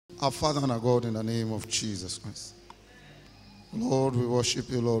Our Father and our God, in the name of Jesus Christ. Lord, we worship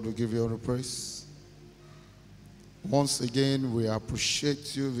you, Lord. We give you all the praise. Once again, we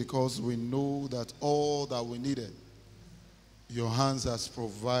appreciate you because we know that all that we needed, your hands has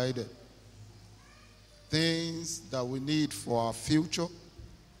provided. Things that we need for our future,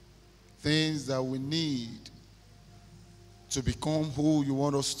 things that we need to become who you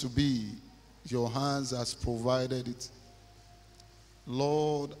want us to be, your hands has provided it.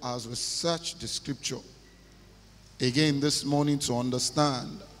 Lord, as we search the scripture again this morning to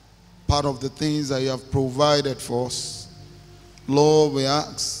understand part of the things that you have provided for us, Lord, we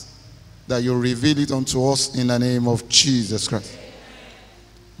ask that you reveal it unto us in the name of Jesus Christ.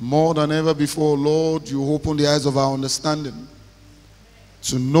 More than ever before, Lord, you open the eyes of our understanding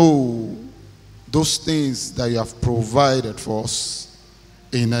to know those things that you have provided for us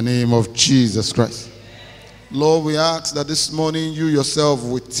in the name of Jesus Christ. Lord, we ask that this morning you yourself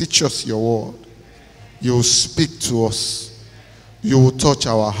will teach us your word. You will speak to us. You will touch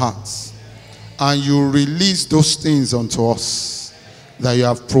our hearts. And you will release those things unto us that you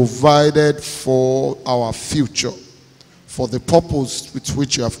have provided for our future, for the purpose with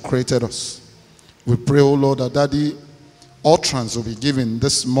which you have created us. We pray, oh Lord, that Daddy, utterance will be given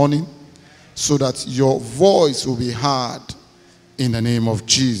this morning so that your voice will be heard in the name of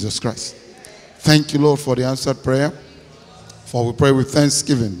Jesus Christ. Thank you, Lord, for the answered prayer. For we pray with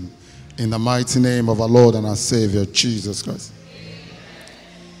thanksgiving in the mighty name of our Lord and our Savior, Jesus Christ.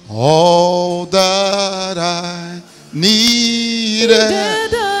 All that I needed,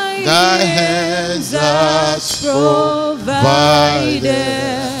 thy hands has provided.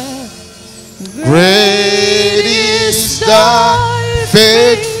 Great is thy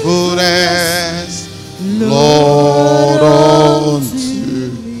faithfulness, Lord,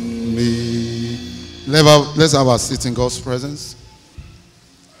 unto me. Let's have our seat in God's presence.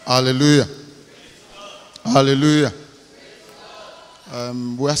 Hallelujah. Hallelujah.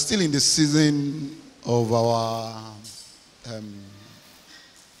 We are still in the season of our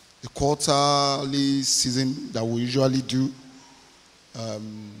the quarterly season that we usually do.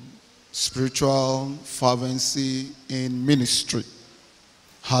 Spiritual fervency in ministry.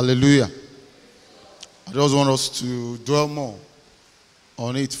 Hallelujah. I just want us to dwell more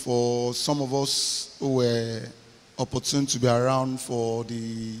on it for some of us who were opportune to be around for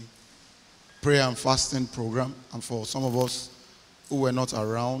the prayer and fasting program, and for some of us who were not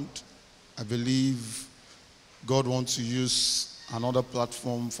around. I believe God wants to use another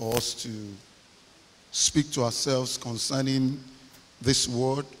platform for us to speak to ourselves concerning this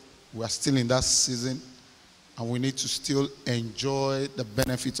word. We are still in that season, and we need to still enjoy the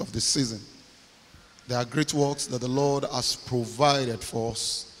benefits of the season. There are great works that the Lord has provided for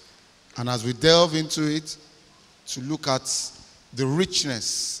us, and as we delve into it, to look at the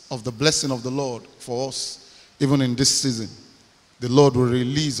richness of the blessing of the Lord for us, even in this season, the Lord will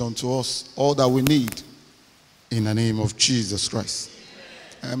release unto us all that we need in the name of Jesus Christ.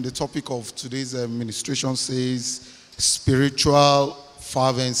 The topic of today's ministration says spiritual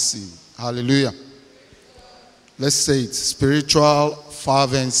fervency. Hallelujah. Let's say it. Spiritual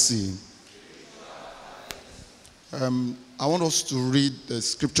fervency. I want us to read the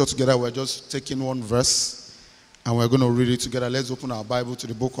scripture together. We're just taking one verse and we're going to read it together. Let's open our Bible to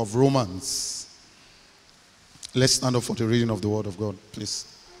the book of Romans. Let's stand up for the reading of the word of God, please.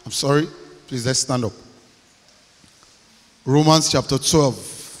 I'm sorry. Please, let's stand up. Romans chapter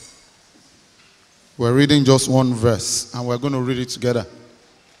 12. We're reading just one verse and we're going to read it together.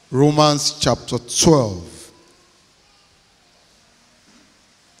 Romans chapter 12.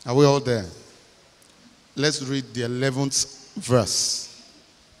 Are we all there? Let's read the 11th verse.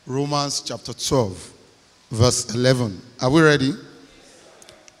 Romans chapter 12, verse 11. Are we ready?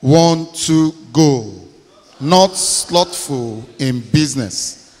 1, 2, go. Not slothful in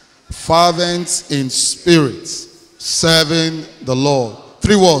business, fervent in spirit, serving the Lord.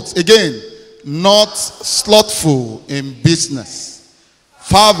 3 words. Again, not slothful in business,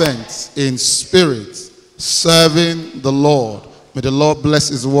 fervent in spirit, serving the Lord. May the Lord bless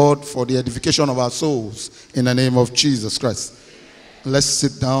his word for the edification of our souls in the name of Jesus Christ. Let's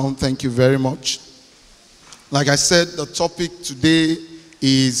sit down. Thank you very much. Like I said, the topic today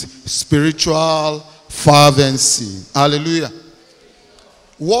is spiritual fervency. Hallelujah.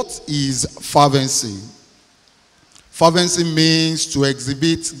 What is fervency? Fervency means to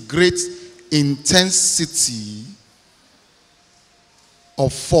exhibit great intensity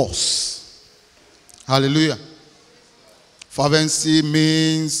of force. Hallelujah. Fervency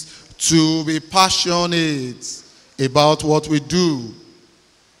means to be passionate about what we do.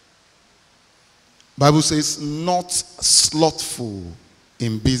 Bible says not slothful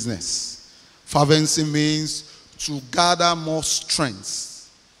in business. Fervency means to gather more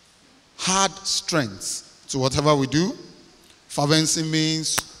strength, hard strength to whatever we do. Fervency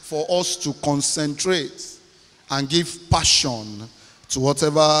means for us to concentrate and give passion to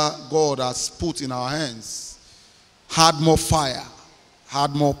whatever God has put in our hands. Had more fire,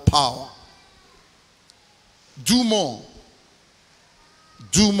 had more power. Do more.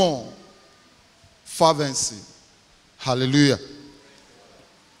 Do more. Fervency. Hallelujah.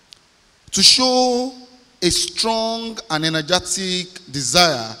 To show a strong and energetic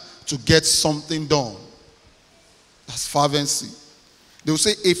desire to get something done. That's fervency. They will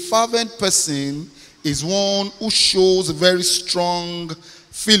say a fervent person is one who shows a very strong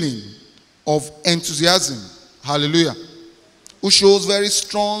feeling of enthusiasm. Hallelujah. Who shows very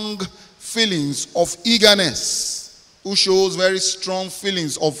strong feelings of eagerness. Who shows very strong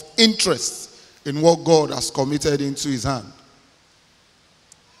feelings of interest in what God has committed into his hand.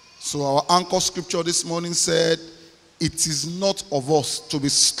 So our anchor scripture this morning said, it is not of us to be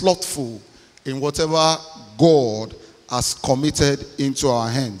slothful in whatever God has committed into our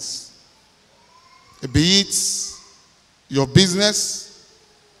hands. Be it your business,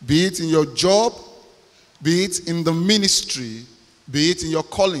 be it in your job, be it in the ministry, be it in your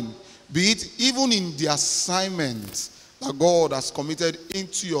calling, be it even in the assignment that God has committed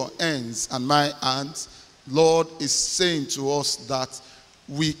into your hands and my hands. Lord is saying to us that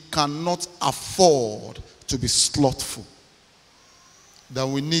we cannot afford to be slothful. That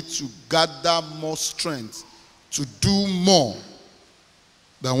we need to gather more strength to do more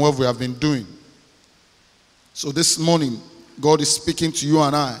than what we have been doing. So this morning, God is speaking to you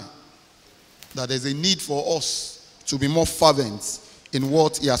and I that there's a need for us to be more fervent in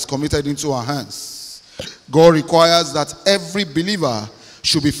what he has committed into our hands. God requires that every believer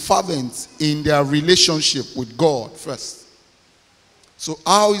should be fervent in their relationship with God first. So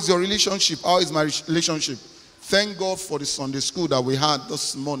how is your relationship? How is my relationship? Thank God for the Sunday school that we had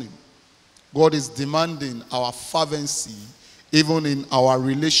this morning. God is demanding our fervency even in our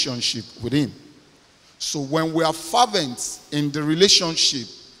relationship with him. So when we are fervent in the relationship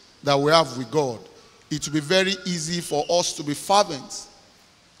that we have with God, it will be very easy for us to be fervent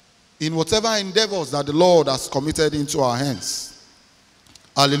in whatever endeavors that the Lord has committed into our hands.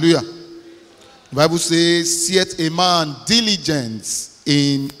 Hallelujah. The Bible says, seeth a man diligent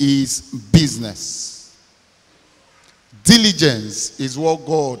in his business. Diligence is what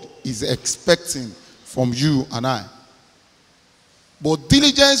God is expecting from you and I. But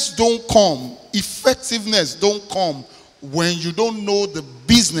diligence don't come, effectiveness don't come when you don't know the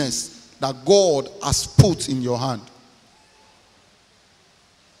business that God has put in your hand.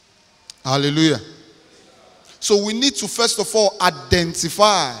 Hallelujah. So we need to first of all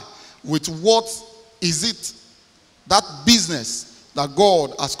identify with what is it, that business that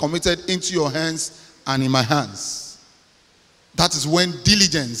God has committed into your hands and in my hands. That is when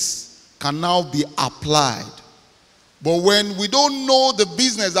diligence can now be applied. But when we don't know the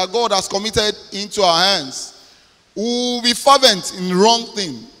business that God has committed into our hands, we will be fervent in the wrong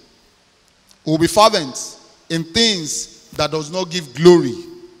thing. We will be fervent in things that does not give glory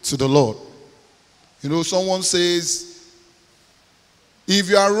to the Lord. You know, someone says, if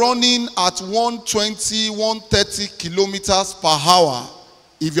you are running at 120, 130 kilometers per hour,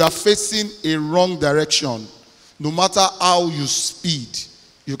 if you are facing a wrong direction, no matter how you speed,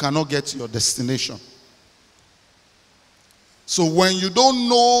 you cannot get to your destination. So when you don't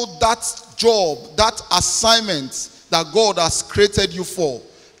know that job, that assignment that God has created you for,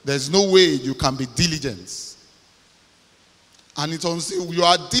 there's no way you can be diligent. And it's until you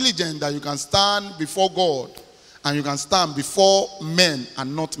are diligent that you can stand before God and you can stand before men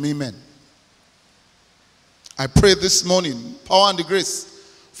and not me men. I pray this morning, power and the grace,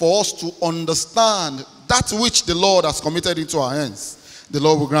 for us to understand that which the Lord has committed into our hands. The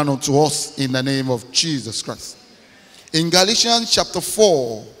Lord will grant unto us in the name of Jesus Christ. In Galatians chapter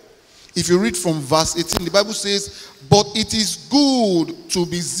 4, if you read from verse 18, the Bible says, but it is good to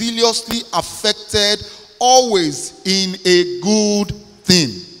be zealously affected always in a good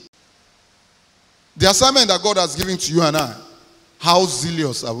thing. The assignment that God has given to you and I, how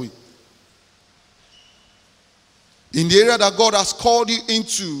zealous are we? In the area that God has called you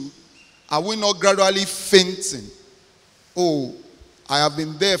into, are we not gradually fainting? Oh, I have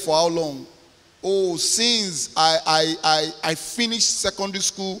been there for how long? Oh, since I finished secondary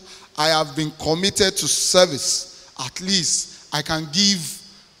school, I have been committed to service. At least I can give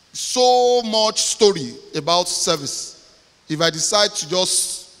so much story about service. If I decide to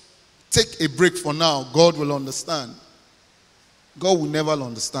just take a break for now, God will understand. God will never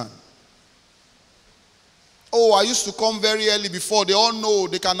understand. Oh, I used to come very early before. They all know,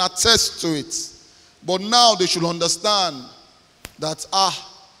 they can attest to it. But now they should understand that,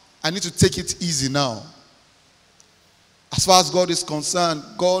 I need to take it easy now. As far as God is concerned,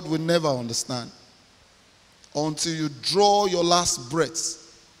 God will never understand. Until you draw your last breath,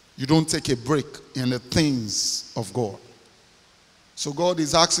 you don't take a break in the things of God. So God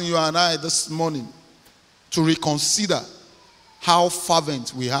is asking you and I this morning to reconsider how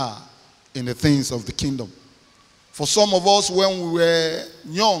fervent we are in the things of the kingdom. For some of us, when we were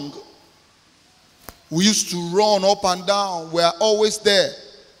young, we used to run up and down. We are always there.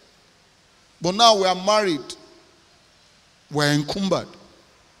 But now we are married. We are encumbered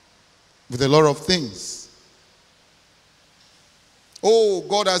with a lot of things. Oh,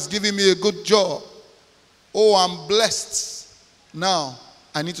 God has given me a good job. Oh, I'm blessed. Now,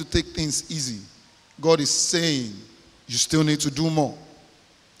 I need to take things easy. God is saying, you still need to do more.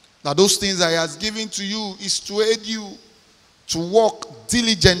 That those things that He has given to you is to aid you to work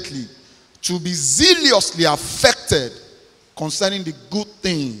diligently, to be zealously affected concerning the good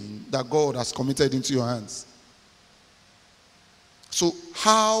thing that God has committed into your hands. So,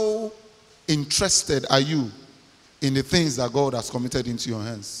 how interested are you in the things that God has committed into your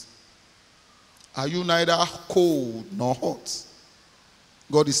hands? Are you neither cold nor hot?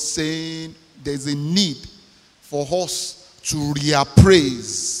 God is saying there's a need for us to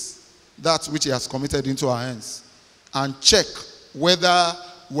reappraise that which He has committed into our hands and check whether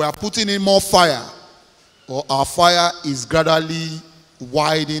we are putting in more fire or our fire is gradually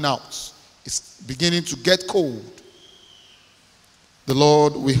widening out. It's beginning to get cold. The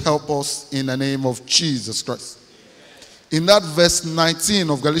Lord will help us in the name of Jesus Christ. In that verse 19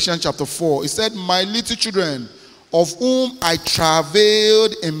 of Galatians chapter 4, it said, my little children, of whom I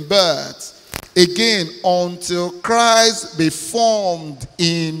travailed in birth, again until Christ be formed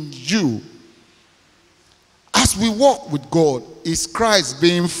in you. As we walk with God, is Christ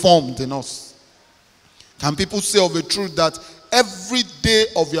being formed in us? Can people say of the truth that every day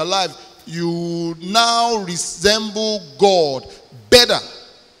of your life, you now resemble God better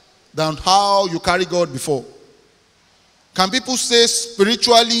than how you carry God before? Can people say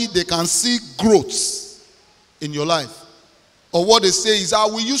spiritually they can see growth in your life? Or what they say is,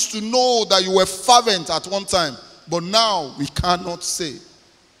 we used to know that you were fervent at one time, but now we cannot say.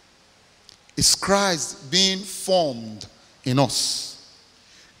 Is Christ being formed in us?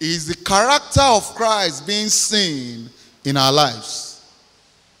 Is the character of Christ being seen in our lives?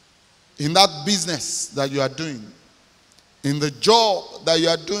 In that business that you are doing, in the job that you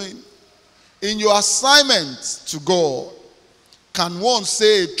are doing, in your assignment to God, can one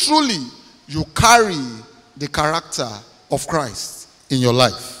say truly you carry the character of Christ in your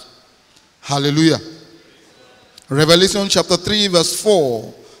life? Hallelujah. Revelation chapter 3 verse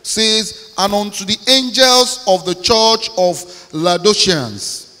 4 says, and unto the angels of the church of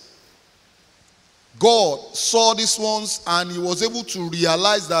Laodiceans. God saw these ones and He was able to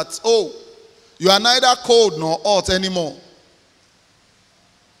realize that, oh, you are neither cold nor hot anymore.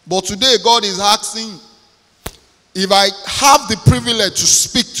 But today God is asking, if I have the privilege to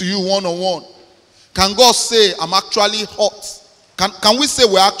speak to you one-on-one, can God say I'm actually hot? Can we say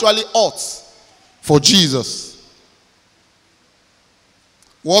we're actually hot for Jesus?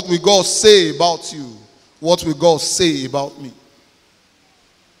 What will God say about you? What will God say about me?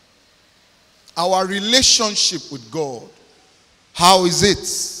 Our relationship with God, how is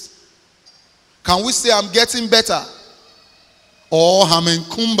it? Can we say I'm getting better? Or I'm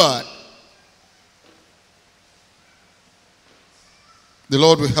encumbered? The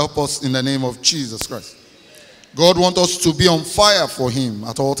Lord will help us in the name of Jesus Christ. God wants us to be on fire for Him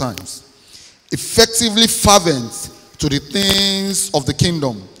at all times. Effectively fervent to the things of the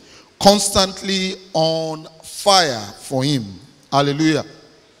kingdom. Constantly on fire for Him. Hallelujah.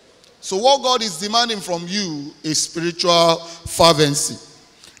 So what God is demanding from you is spiritual fervency.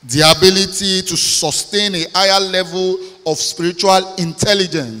 The ability to sustain a higher level of spiritual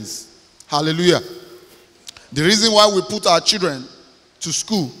intelligence. Hallelujah. The reason why we put our children to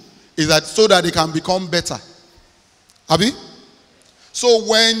school is that so that they can become better. Abi? So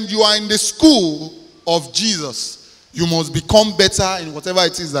when you are in the school of Jesus, you must become better in whatever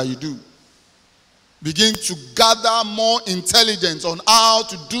it is that you do. Begin to gather more intelligence on how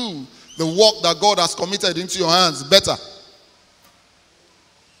to do the work that God has committed into your hands better.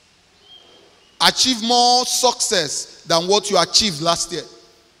 Achieve more success than what you achieved last year.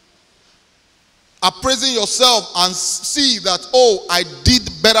 Appraising yourself and see that, oh, I did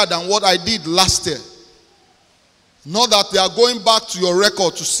better than what I did last year. Not that they are going back to your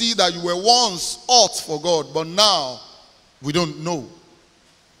record to see that you were once hot for God, but now we don't know.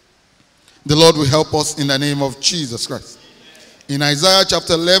 The Lord will help us in the name of Jesus Christ. In Isaiah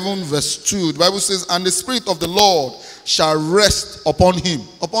chapter 11 verse 2, the Bible says, and the Spirit of the Lord shall rest upon him.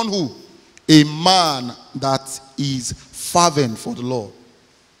 Upon who? A man that is fervent for the Lord.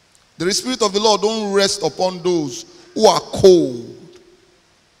 The Spirit of the Lord don't rest upon those who are cold.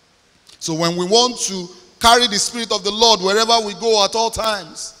 So when we want to carry the Spirit of the Lord wherever we go at all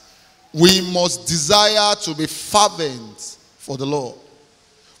times, we must desire to be fervent for the Lord.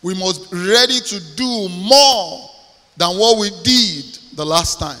 We must be ready to do more than what we did the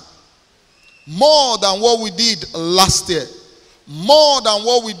last time. More than what we did last year. More than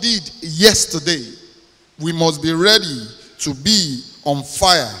what we did yesterday. We must be ready to be on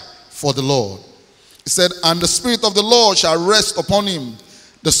fire for the Lord. He said, and the Spirit of the Lord shall rest upon him,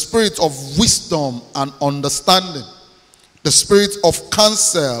 the Spirit of wisdom and understanding, the Spirit of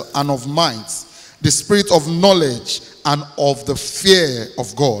counsel and of might, the Spirit of knowledge and of the fear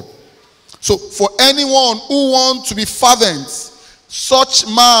of God. So for anyone who wants to be fervent, such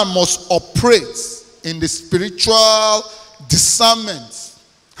man must operate in the spiritual discernment.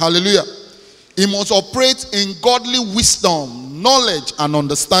 Hallelujah. He must operate in godly wisdom, knowledge, and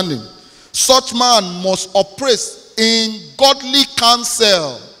understanding. Such man must operate in godly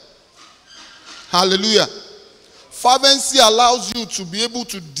counsel. Hallelujah. Fervency allows you to be able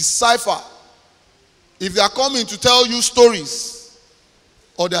to decipher. If they are coming to tell you stories,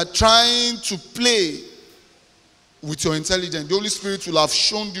 or they are trying to play with your intelligence, the Holy Spirit will have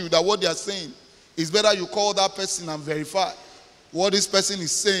shown you that what they are saying is better you call that person and verify. What this person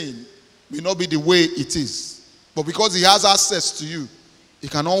is saying may not be the way it is. But because he has access to you, he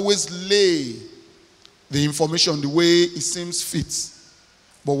can always lay the information the way it seems fit.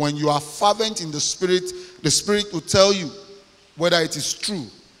 But when you are fervent in the Spirit will tell you whether it is true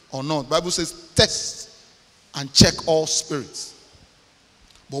or not. The Bible says, test and check all spirits.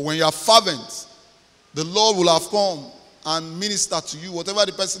 But when you are fervent, the Lord will have come and minister to you. Whatever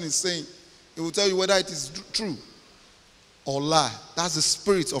the person is saying, he will tell you whether it is true or lie. That's the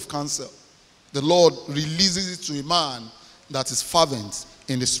spirit of counsel. The Lord releases it to a man that is fervent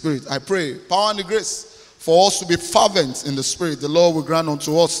in the Spirit. I pray, power and the grace for us to be fervent in the Spirit. The Lord will grant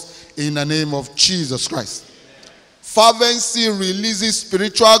unto us in the name of Jesus Christ. Fervency releases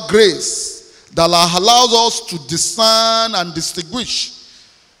spiritual grace that allows us to discern and distinguish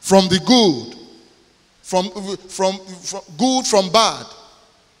from the good, from good from bad.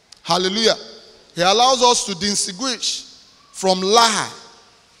 Hallelujah. He allows us to distinguish from lie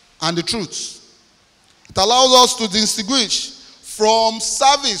and the truth. It allows us to distinguish from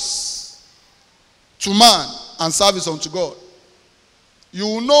service to man and service unto God. You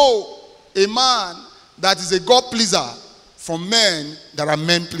will know a man that is a God pleaser from men that are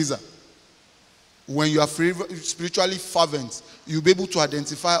men pleaser. When you are spiritually fervent, you'll be able to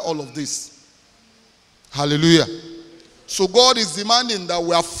identify all of this. Hallelujah. So God is demanding that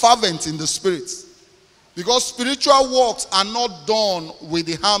we are fervent in the Spirit. Because spiritual works are not done with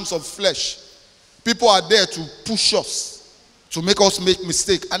the arms of flesh. People are there to push us, to make us make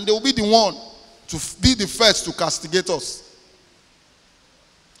mistakes. And they will be the one to be the first to castigate us.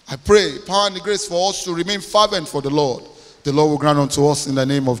 I pray, power and the grace for us to remain fervent for the Lord. The Lord will grant unto us in the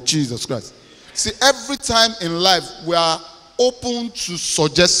name of Jesus Christ. See, every time in life we are open to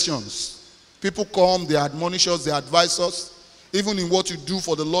suggestions. People come, they admonish us, they advise us. Even in what you do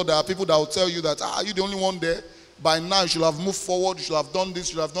for the Lord, there are people that will tell you that, you're the only one there. By now, you should have moved forward. You should have done this.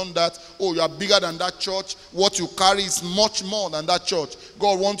 You should have done that. Oh, you are bigger than that church. What you carry is much more than that church.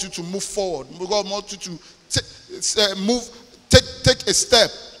 God wants you to move forward. God wants you to take a step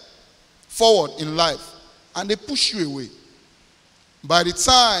forward in life. And they push you away. By the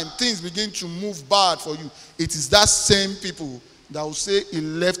time things begin to move bad for you, it is that same people that will say he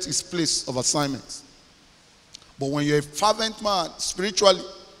left his place of assignment. But when you're a fervent man, spiritually,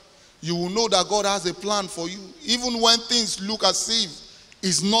 you will know that God has a plan for you. Even when things look as if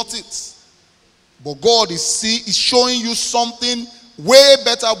it's not it. But God is showing you something way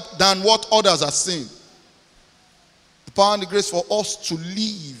better than what others are seeing. The power and the grace for us to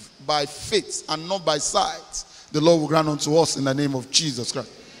live by faith and not by sight, the Lord will grant unto us in the name of Jesus Christ.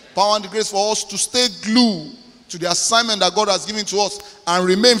 Power and the grace for us to stay glued to the assignment that God has given to us and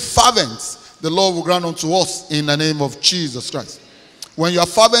remain fervent, the Lord will grant unto us in the name of Jesus Christ. When you are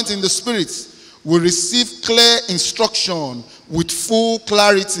fervent in the Spirit, we receive clear instruction with full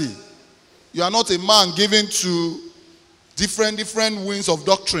clarity. You are not a man given to different winds of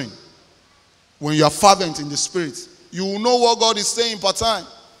doctrine. When you are fervent in the Spirit, you will know what God is saying per time.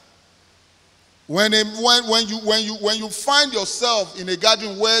 When you find yourself in a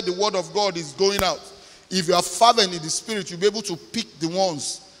gathering where the word of God is going out, if you are fervent in the Spirit, you'll be able to pick the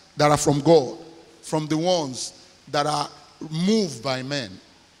ones that are from God, from the ones that are moved by men.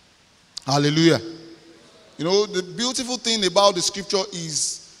 Hallelujah. You know, the beautiful thing about the scripture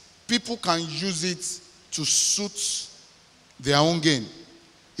is people can use it to suit their own gain.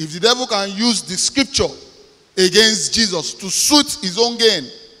 If the devil can use the scripture against Jesus to suit his own gain,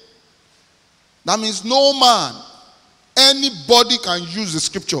 that means no man, anybody can use the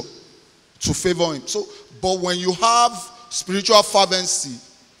scripture to favor him. So, but when you have spiritual fervency,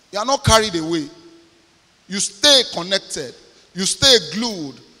 you are not carried away. You stay connected. You stay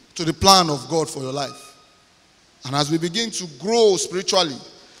glued to the plan of God for your life. And as we begin to grow spiritually,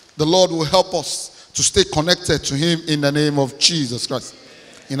 the Lord will help us to stay connected to him in the name of Jesus Christ.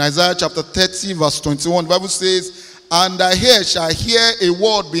 In Isaiah chapter 30 verse 21, the Bible says, "And thy ear shall hear a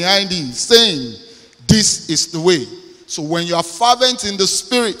word behind thee, saying, this is the way." So when you are fervent in the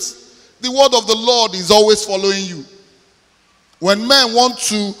spirit, the word of the Lord is always following you. When men want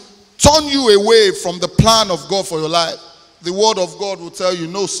to turn you away from the plan of God for your life, the word of God will tell you,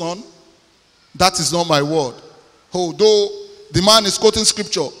 "No, son, that is not my word." Oh, though the man is quoting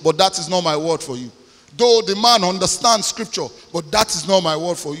scripture, but that is not my word for you. Though the man understands scripture, but that is not my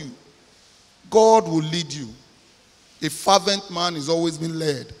word for you. God will lead you. A fervent man is always being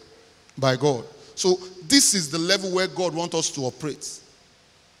led by God. So this is the level where God wants us to operate,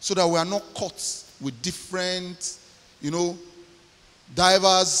 so that we are not caught with different,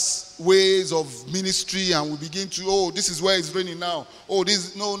 diverse ways of ministry, and we begin to, oh, this is where it's raining now. Oh,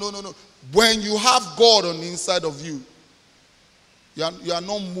 this, no. When you have God on the inside of you, you are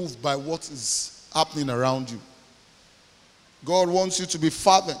not moved by what is happening around you. God wants you to be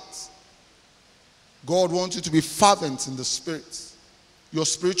fervent. God wants you to be fervent in the spirit. Your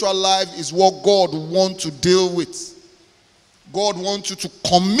spiritual life is what God wants to deal with. God wants you to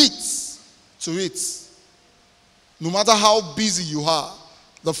commit to it. No matter how busy you are,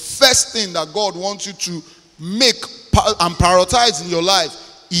 the first thing that God wants you to make and prioritize in your life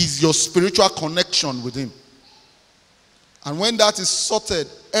is your spiritual connection with him. And when that is sorted,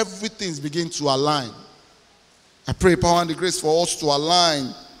 everything begins to align. I pray power and the grace for us to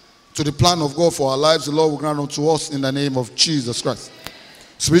align to the plan of God for our lives. The Lord will grant unto us in the name of Jesus Christ.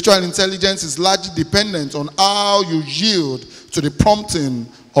 Spiritual intelligence is largely dependent on how you yield to the prompting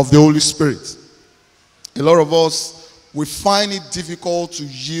of the Holy Spirit. A lot of us, we find it difficult to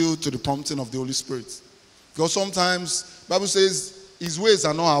yield to the prompting of the Holy Spirit. Because sometimes, the Bible says, his ways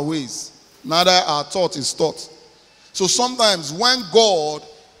are not our ways, neither our thought is thought. So sometimes when God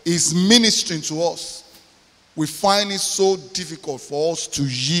is ministering to us, we find it so difficult for us to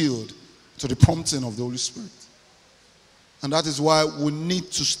yield to the prompting of the Holy Spirit. And that is why we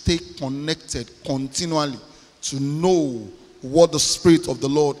need to stay connected continually to know what the Spirit of the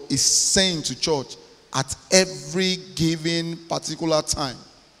Lord is saying to church at every given particular time.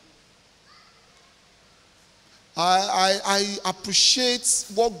 I appreciate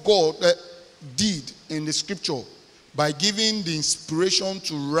what God did in the scripture by giving the inspiration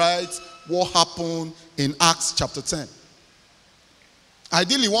to write what happened in Acts chapter 10.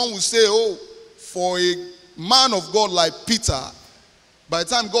 Ideally, one would say, oh, for a man of God like Peter, by the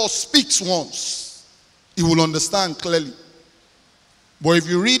time God speaks once, he will understand clearly. But if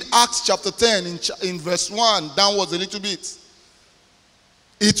you read Acts chapter 10 in verse 1 downwards a little bit,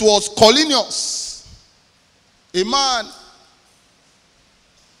 it was Cornelius, a man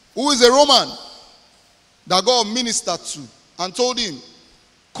who is a Roman, that God ministered to and told him,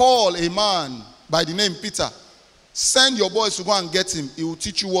 call a man by the name Peter. Send your boys to go and get him. He will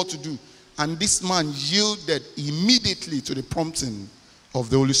teach you what to do. And this man yielded immediately to the prompting of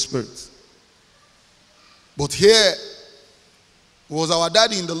the Holy Spirit. But here was our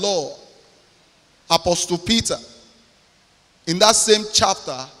daddy in the Lord, Apostle Peter. In that same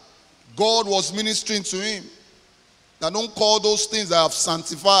chapter, God was ministering to him that don't call those things that I have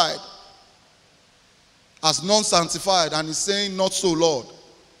sanctified as non-sanctified. And he's saying, not so, Lord.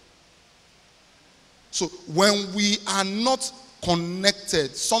 So when we are not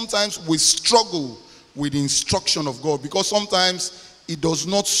connected, sometimes we struggle with the instruction of God, because sometimes it does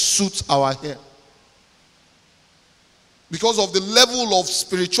not suit our hair. Because of the level of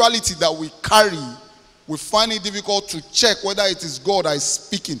spirituality that we carry, we find it difficult to check whether it is God that is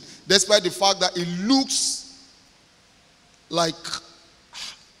speaking, despite the fact that it looks like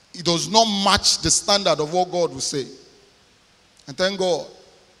it does not match the standard of what God will say. And thank God,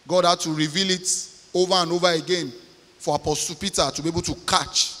 God had to reveal it over and over again for Apostle Peter to be able to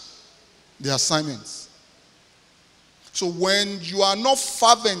catch the assignments. So when you are not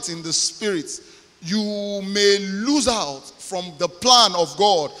fervent in the spirit, you may lose out from the plan of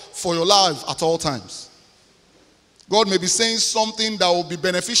God for your life at all times. God may be saying something that will be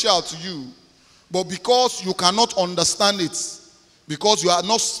beneficial to you, but because you cannot understand it, because you are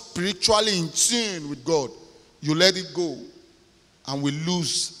not spiritually in tune with God, you let it go and we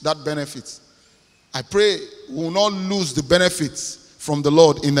lose that benefit. I pray we will not lose the benefits from the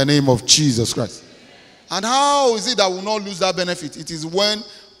Lord in the name of Jesus Christ. And how is it that we will not lose that benefit? It is when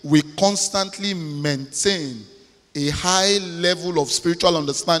we constantly maintain a high level of spiritual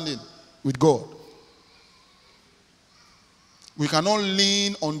understanding with God. We cannot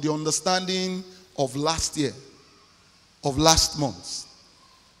lean on the understanding of last year, of last month.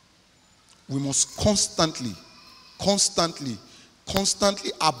 We must constantly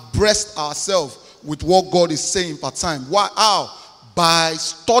abreast ourselves with what God is saying per time. Why? How? By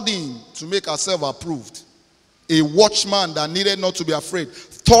studying to make ourselves approved. A watchman that needed not to be afraid.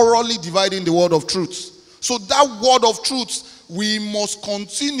 Thoroughly dividing the word of truth. So that word of truth, we must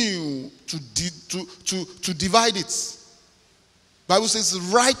continue to divide it. Bible says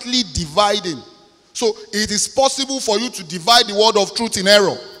rightly dividing. So it is possible for you to divide the word of truth in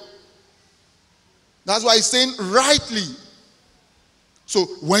error. That's why it's saying rightly. So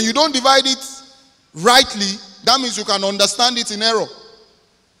when you don't divide it rightly, that means you can understand it in error.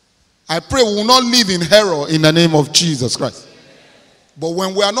 I pray we will not live in error in the name of Jesus Christ. But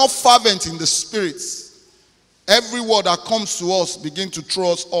when we are not fervent in the spirit, every word that comes to us begins to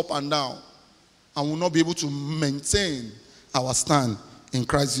throw us up and down, and we will not be able to maintain our stand in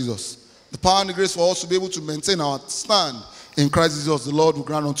Christ Jesus. The power and the grace for us to be able to maintain our stand in Christ Jesus, the Lord will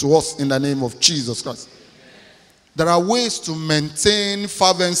grant unto us in the name of Jesus Christ. There are ways to maintain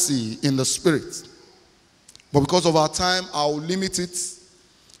fervency in the spirit, but because of our time, I will limit it.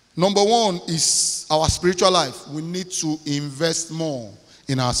 Number one is our spiritual life. We need to invest more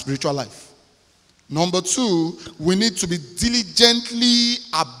in our spiritual life. Number two, we need to be diligently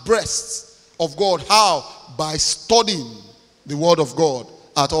abreast of God. How? By studying the word of God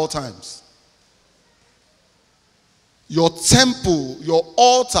at all times. Your temple, your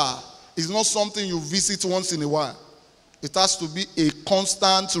altar is not something you visit once in a while. It has to be a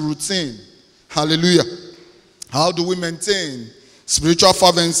constant routine. Hallelujah. How do we maintain spiritual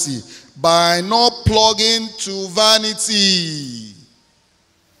fervency? By not plugging to vanity.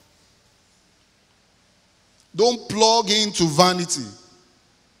 Don't plug into vanity.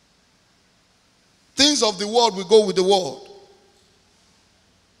 Things of the world will go with the world.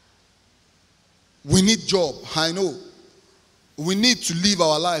 We need job, I know. We need to live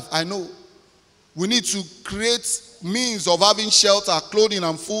our life, I know. We need to create means of having shelter, clothing,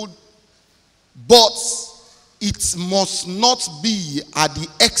 and food. But it must not be at the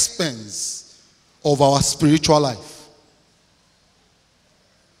expense of our spiritual life.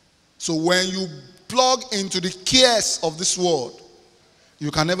 So when you plug into the cares of this world, you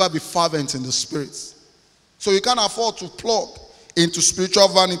can never be fervent in the spirit. So you can't afford to plug into spiritual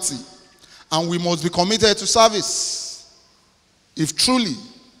vanity. And we must be committed to service if truly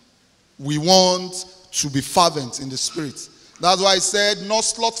we want to be fervent in the spirit. That's why I said, not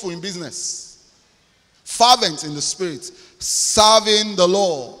slothful in business. Fervent in the spirit. Serving the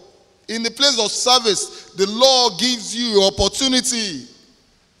Lord. In the place of service, the Lord gives you opportunity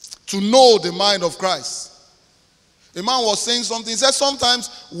to know the mind of Christ. A man was saying something. He said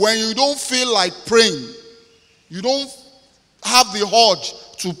sometimes when you don't feel like praying, you don't have the urge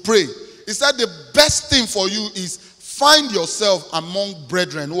to pray, he said the best thing for you is find yourself among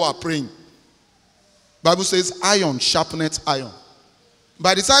brethren who are praying. Bible says iron sharpeneth iron.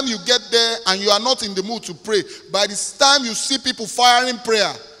 By the time you get there and you are not in the mood to pray, by the time you see people firing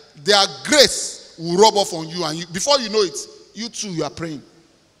prayer, their grace will rub off on you, and before you know it, you too, you are praying.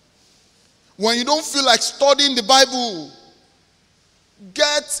 When you don't feel like studying the Bible,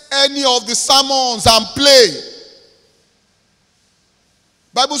 get any of the sermons and play.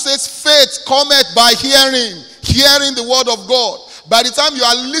 Bible says faith cometh by hearing, hearing the word of God. By the time you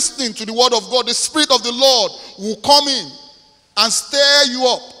are listening to the word of God, the Spirit of the Lord will come in and stir you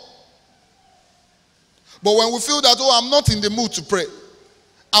up. But when we feel that, oh, I'm not in the mood to pray,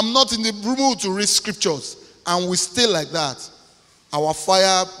 I'm not in the mood to read scriptures, and we stay like that, our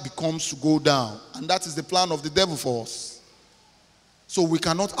fire becomes to go down. And that is the plan of the devil for us. So we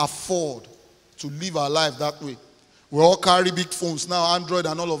cannot afford to live our life that way. We all carry big phones now, Android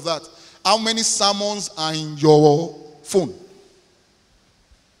and all of that. How many sermons are in your phone?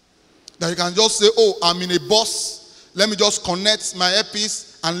 That you can just say, oh, I'm in a bus. Let me just connect my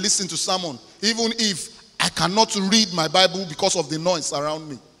earpiece and listen to sermon. Even if I cannot read my Bible because of the noise around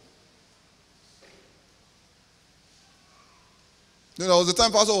me. There was a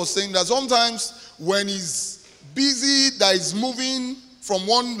time pastor was saying that sometimes when he's busy, that is moving from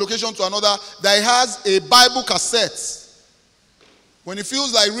one location to another, that he has a Bible cassette. When he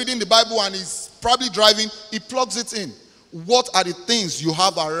feels like reading the Bible and he's probably driving, he plugs it in. What are the things you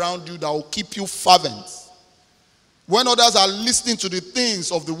have around you that will keep you fervent? When others are listening to the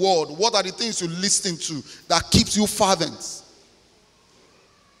things of the world, what are the things you listen to that keeps you fervent?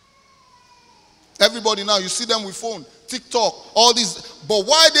 Everybody now, you see them with phone, TikTok, all these. But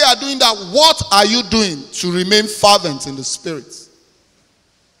while they are doing that, what are you doing to remain fervent in the spirit?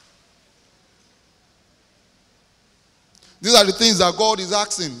 These are the things that God is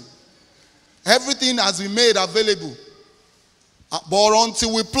asking. Everything has been made available. But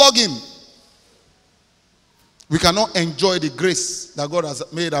until we plug in, we cannot enjoy the grace that God has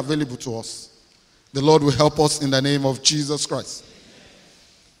made available to us. The Lord will help us in the name of Jesus Christ.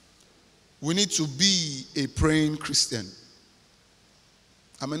 We need to be a praying Christian.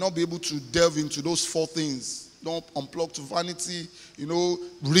 I may not be able to delve into those 4 things. Don't unplug to vanity,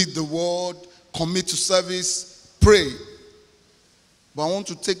 read the word, commit to service, pray. But I want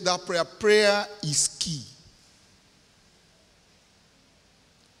to take that prayer. Prayer is key.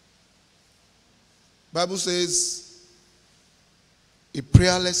 Bible says a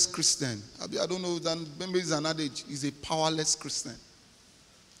prayerless Christian, I don't know, maybe it's an adage, is a powerless Christian.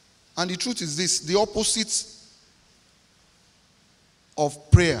 And the truth is this, the opposite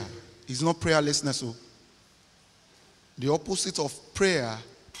of prayer is not prayerlessness. The opposite of prayer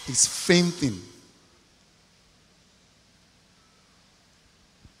is fainting.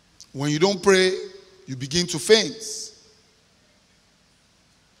 When you don't pray, you begin to faint.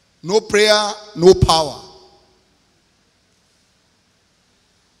 No prayer, no power.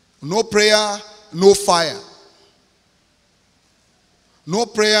 No prayer, no fire. No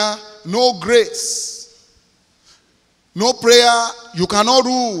prayer, no grace. No prayer, you cannot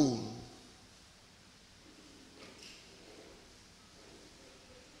rule.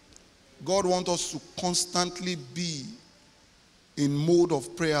 God wants us to constantly be in mode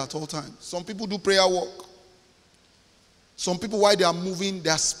of prayer at all times. Some people do prayer work. Some people, while they are moving, they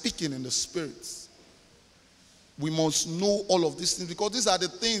are speaking in the spirit. We must know all of these things because these are the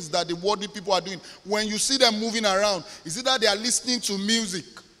things that the worldly people are doing. When you see them moving around, is it that they are listening to music?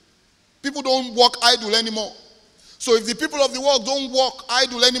 People don't walk idle anymore. So if the people of the world don't walk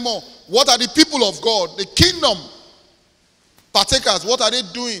idle anymore, what are the people of God, the kingdom partakers, what are they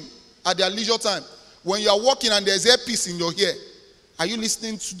doing at their leisure time? When you are walking and there's earpiece in your ear, are you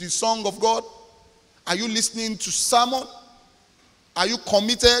listening to the song of God? Are you listening to sermon? Are you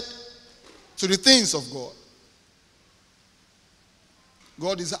committed to the things of God?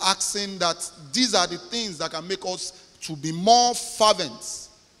 God is asking that these are the things that can make us to be more fervent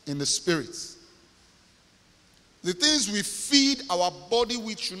in the spirit. The things we feed our body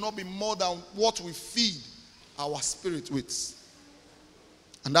with should not be more than what we feed our spirit with.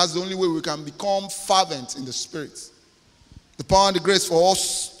 And that's the only way we can become fervent in the spirit. The power and the grace for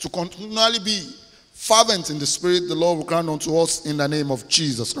us to continually be fervent in the spirit, the Lord will grant unto us in the name of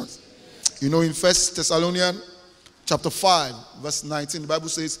Jesus Christ. In 1 Thessalonians chapter 5, verse 19, the Bible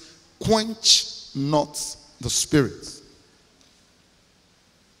says, quench not the spirit.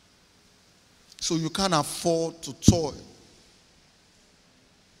 So you can't afford to toil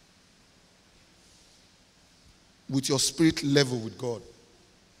with your spirit level with God.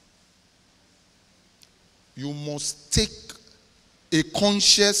 You must take a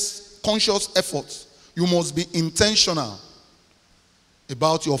conscious effort. You must be intentional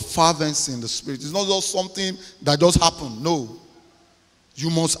about your fervency in the spirit. It's not just something that just happened. No. You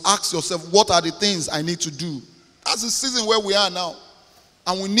must ask yourself, what are the things I need to do? That's the season where we are now.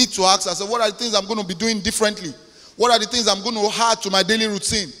 And we need to ask ourselves, what are the things I'm going to be doing differently? What are the things I'm going to add to my daily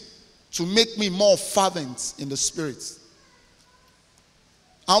routine to make me more fervent in the spirit?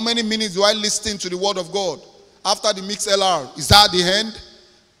 How many minutes do I listen to the word of God after the mix LR? Is that the end?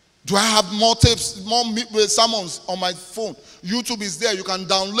 Do I have more tapes, more sermons on my phone? YouTube is there. You can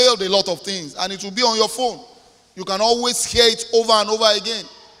download a lot of things and it will be on your phone. You can always hear it over and over again.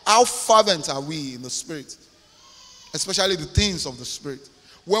 How fervent are we in the spirit? Especially the things of the spirit.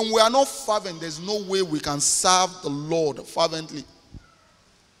 When we are not fervent, there's no way we can serve the Lord fervently.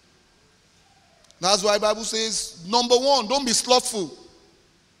 That's why the Bible says, number 1, don't be slothful.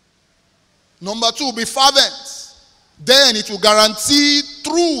 Number 2, be fervent. Then it will guarantee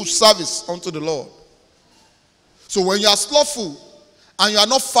true service unto the Lord. So when you are slothful and you are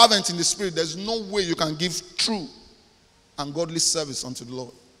not fervent in the spirit, there's no way you can give true and godly service unto the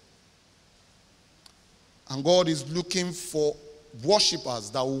Lord. And God is looking for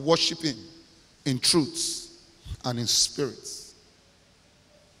worshipers that will worship him in truth and in spirit.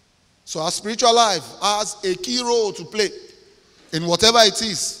 So our spiritual life has a key role to play. in whatever it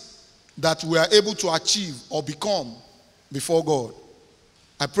is that we are able to achieve or become before God.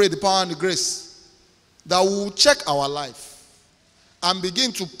 I pray the power and the grace that we will check our life and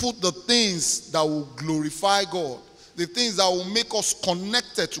begin to put the things that will glorify God, the things that will make us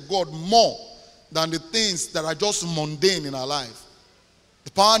connected to God more than the things that are just mundane in our life.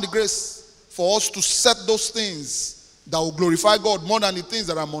 The power and the grace for us to set those things that will glorify God more than the things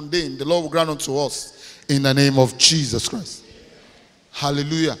that are mundane, the Lord will grant unto us in the name of Jesus Christ.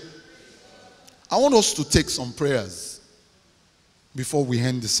 Hallelujah. I want us to take some prayers before we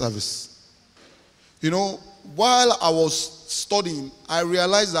end the service. You know, while I was studying, I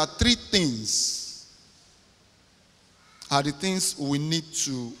realized that three things are the things we need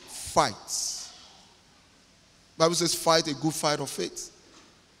to fight. The Bible says, fight a good fight of faith.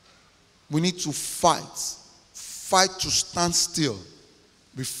 We need to fight to stand still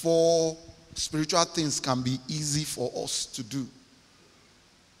before spiritual things can be easy for us to do.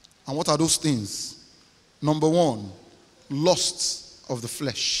 And what are those things? Number one, lust of the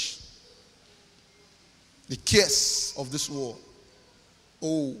flesh. The cares of this world.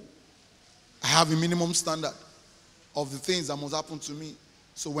 Oh, I have a minimum standard of the things that must happen to me.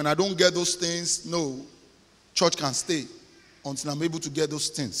 So when I don't get those things, no, church can stay until I'm able to get those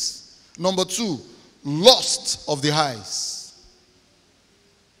things. Number two, lust of the eyes.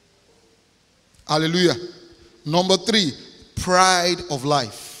 Hallelujah. Number three, pride of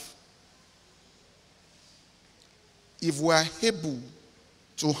life. If we are able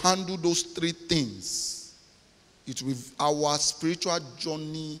to handle those three things, it will, our spiritual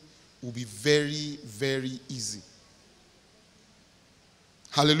journey will be very, very easy.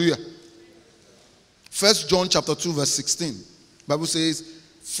 Hallelujah. 1 John chapter 2 verse 16. The Bible says,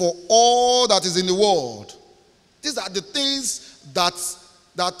 for all that is in the world, these are the things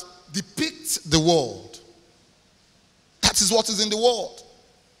that depict the world. That is what is in the world.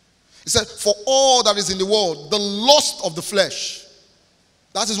 He said, for all that is in the world, the lust of the flesh,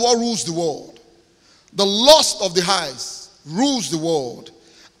 that is what rules the world. The lust of the eyes rules the world,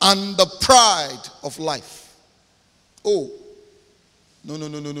 and the pride of life. Oh,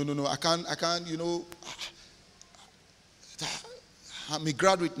 no. I can't, you know. I'm a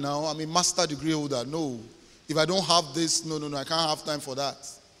graduate now. I'm a master degree holder. No. If I don't have this, no. I can't have time for that.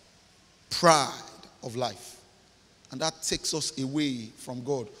 Pride of life. And that takes us away from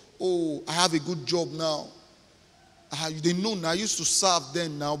God. Oh, I have a good job now. They know now. I used to serve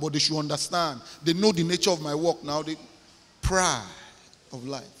them now, but they should understand. They know the nature of my work now. Pride of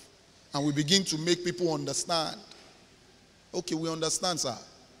life. And we begin to make people understand. Okay, we understand, sir.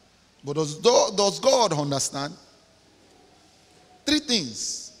 But does God understand? Three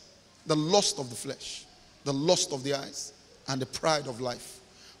things. The lust of the flesh, the lust of the eyes, and the pride of life.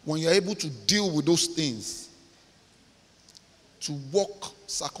 When you're able to deal with those things, to walk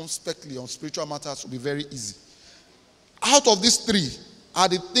circumspectly on spiritual matters will be very easy. Out of these three are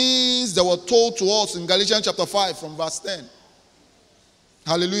the things that were told to us in Galatians chapter 5 from verse 10.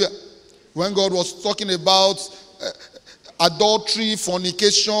 Hallelujah. When God was talking about adultery,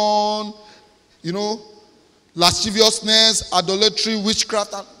 fornication, lasciviousness, idolatry,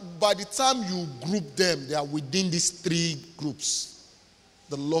 witchcraft. And by the time you group them, they are within these three groups.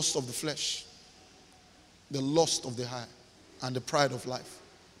 The lust of the flesh, the lust of the eye, and the pride of life.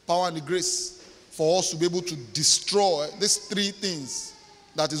 Power and the grace for us to be able to destroy these three things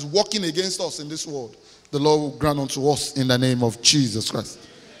that is working against us in this world. The Lord will grant unto us in the name of Jesus Christ.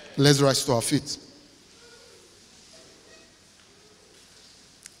 Let's rise to our feet.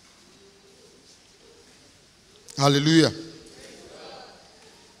 Hallelujah.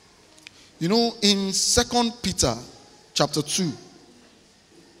 In 2 Peter chapter 2,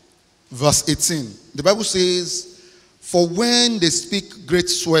 verse 18, the Bible says, for when they speak great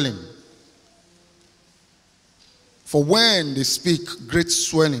swelling,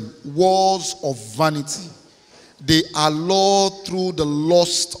 words of vanity, they allure through the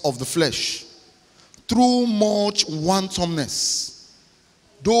lust of the flesh, through much wantonness,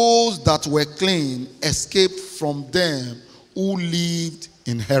 those that were clean escaped from them who lived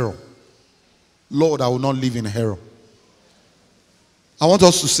in error. Lord, I will not live in error. I want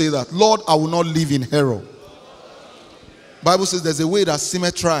us to say that. Lord, I will not live in error. Bible says there's a way that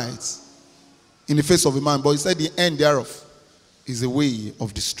seemeth right in the face of a man, but he said the end thereof is a way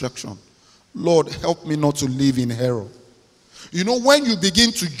of destruction. Lord, help me not to live in error. When you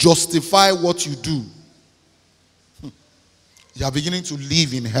begin to justify what you do, you are beginning to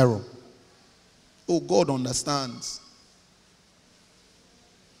live in error. Oh, God understands.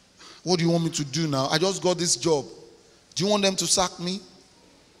 What do you want me to do now? I just got this job. Do you want them to sack me?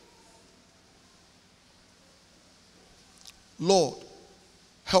 Lord,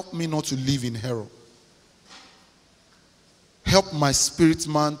 help me not to live in error. Help my spirit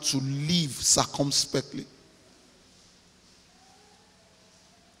man to live circumspectly.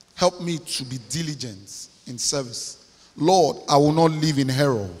 Help me to be diligent in service. Lord, I will not live in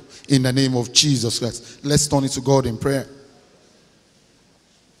error in the name of Jesus Christ. Let's turn it to God in prayer.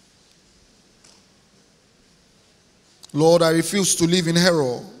 Lord, I refuse to live in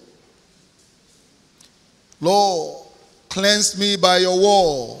error. Lord, cleanse me by your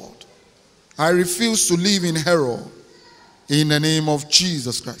word. I refuse to live in error in the name of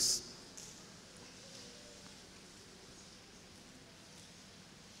Jesus Christ.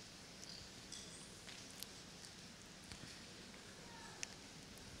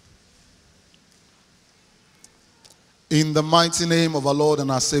 In the mighty name of our Lord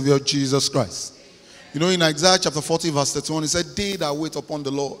and our Savior Jesus Christ. You know, in Isaiah chapter 40 verse 31, he said, they that wait upon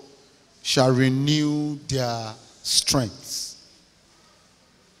the Lord shall renew their strength.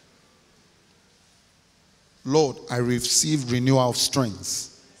 Lord, I receive renewal of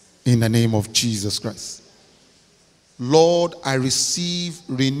strength in the name of Jesus Christ. Lord, I receive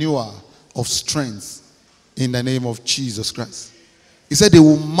renewal of strength in the name of Jesus Christ. He said they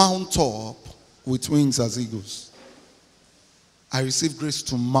will mount up with wings as eagles. I receive grace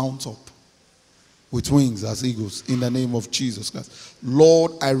to mount up with wings as eagles in the name of Jesus Christ.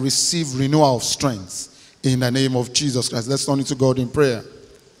 Lord, I receive renewal of strength in the name of Jesus Christ. Let's turn it to God in prayer.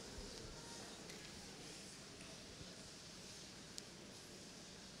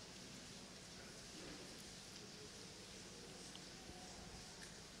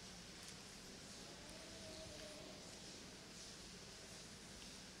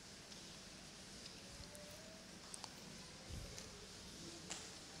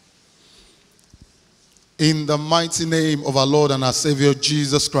 In the mighty name of our Lord and our Savior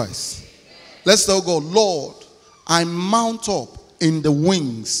Jesus Christ. Let's tell God, Lord, I mount up in the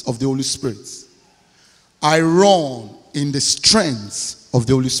wings of the Holy Spirit. I run in the strength of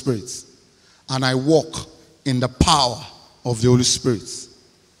the Holy Spirit. And I walk in the power of the Holy Spirit.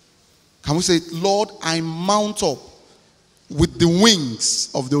 Can we say, Lord, I mount up with the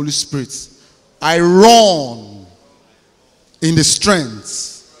wings of the Holy Spirit. I run in the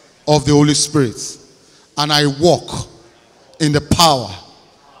strength of the Holy Spirit. And I walk in the power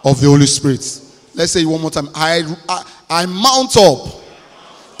of the Holy Spirit. Let's say it one more time. I mount up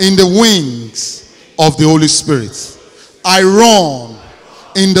in the wings of the Holy Spirit. I run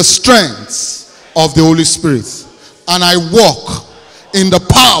in the strength of the Holy Spirit. And I walk in the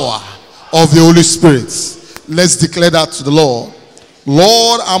power of the Holy Spirit. Let's declare that to the Lord.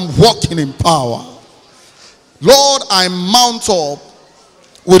 Lord, I'm walking in power. Lord, I mount up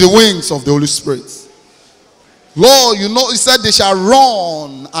with the wings of the Holy Spirit. Lord, you know, he said they shall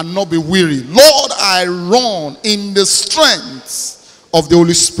run and not be weary. Lord, I run in the strength of the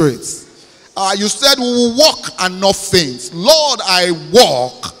Holy Spirit. You said we will walk and not faint. Lord, I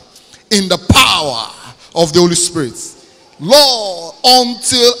walk in the power of the Holy Spirit. Lord,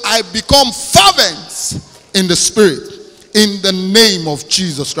 until I become fervent in the Spirit, in the name of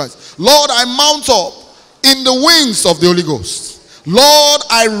Jesus Christ. Lord, I mount up in the wings of the Holy Ghost. Lord,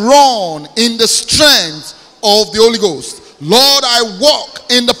 I run in the strength of the Holy Ghost. Lord, I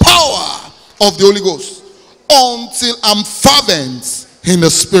walk in the power of the Holy Ghost until I'm fervent in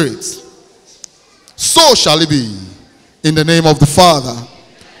the Spirit. So shall it be in the name of the Father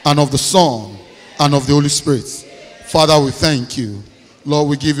and of the Son and of the Holy Spirit. Father, we thank you. Lord,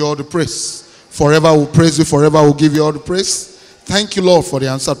 we give you all the praise. Forever we'll praise you. Forever we'll give you all the praise. Thank you, Lord, for the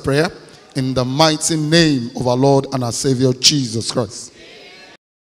answered prayer. In the mighty name of our Lord and our Savior, Jesus Christ.